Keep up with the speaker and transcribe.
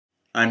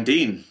I'm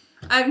Dean.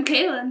 I'm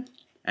Caylin.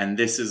 And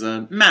this is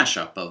a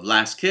mashup of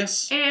Last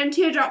Kiss and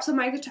Teardrops on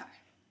my guitar.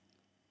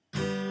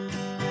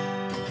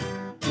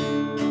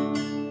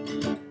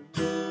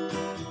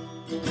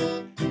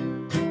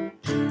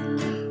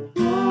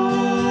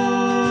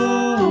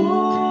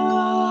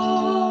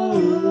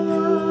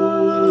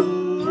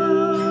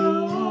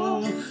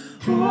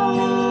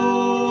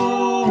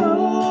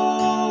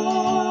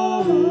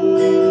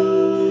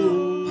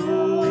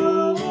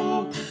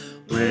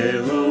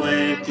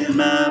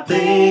 My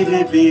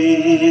baby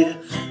be,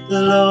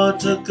 the Lord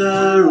took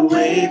her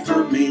away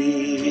from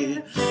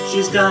me.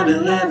 She's gone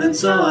to heaven,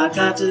 so I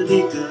got to be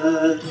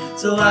good,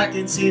 so I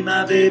can see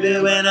my baby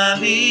when I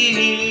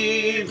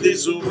leave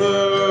this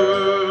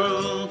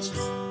world.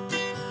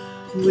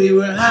 We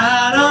were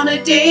out on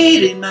a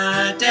date in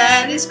my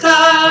daddy's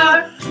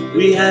car.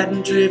 We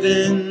hadn't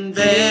driven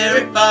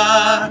very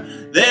far.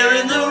 There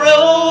in the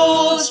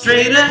road,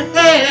 straight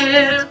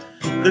ahead.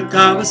 The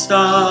car was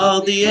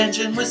stalled, the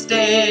engine was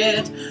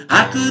dead.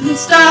 I couldn't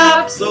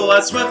stop, so I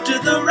swerved to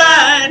the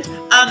right.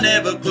 I'll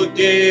never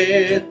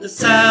forget the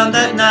sound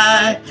that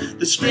night.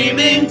 The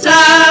screaming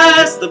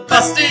tires, the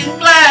busting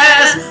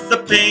glass, the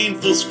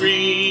painful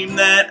scream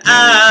that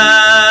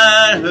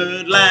I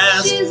heard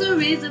last. She's the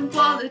reason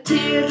for the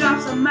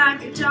teardrops on my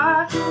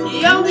guitar.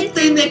 The only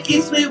thing that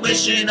keeps me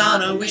wishing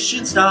on a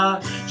wishing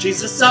star.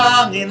 She's a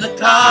song in the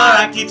car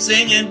I keep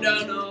singing,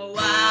 don't know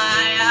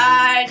why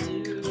I do.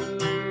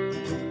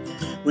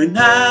 When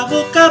I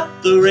woke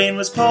up, the rain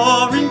was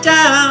pouring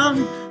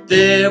down.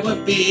 There were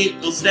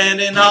people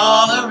standing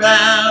all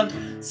around.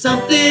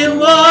 Something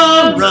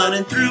warm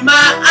running through my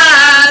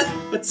eyes.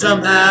 But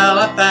somehow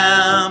I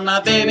found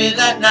my baby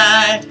that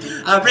night.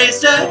 I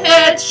raised her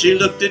head, she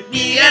looked at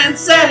me and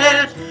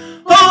said,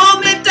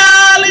 "Hold me,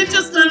 darling,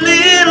 just a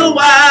little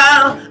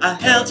while." I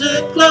held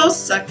her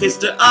close, I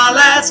kissed her our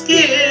last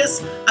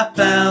kiss. I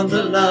found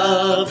the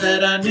love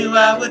that I knew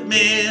I would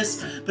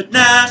miss. But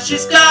now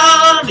she's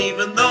gone,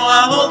 even though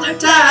I hold her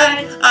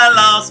tight. I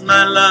lost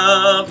my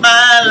love,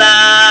 my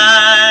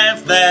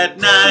life that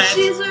night.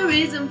 She's the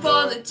reason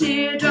for the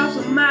teardrops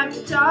on my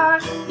guitar.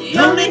 The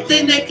only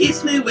thing that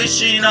keeps me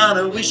wishing on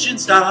a wishing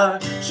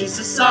star. She's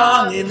a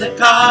song in the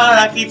car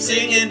I keep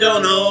singing,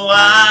 don't know why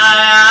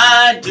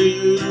I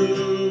do.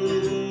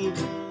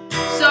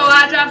 So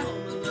I drive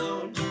home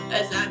alone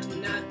as I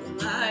turn out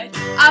the light.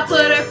 I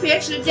put her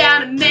picture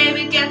down and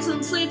maybe get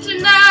some sleep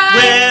tonight.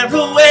 Where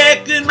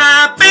away could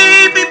my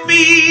baby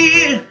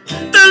be?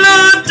 The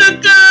Lord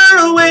took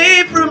her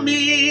away from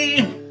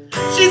me.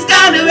 She's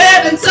gone to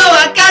heaven, so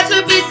I got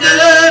to be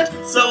good,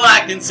 so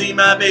I can see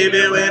my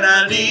baby when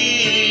I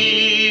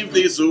leave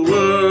this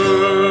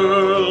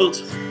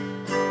world.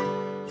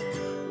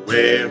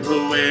 Where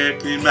away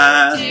can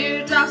my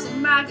teardrops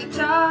on my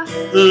guitar?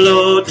 The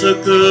Lord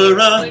took her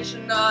up,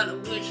 wishing on a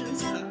wishing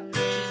star.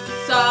 She's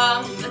a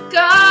song in the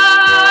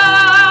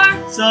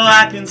car, so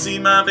I can see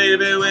my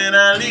baby when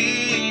I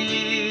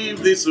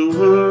leave this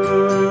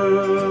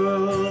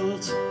world.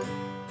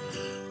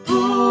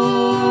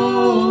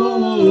 Ooh.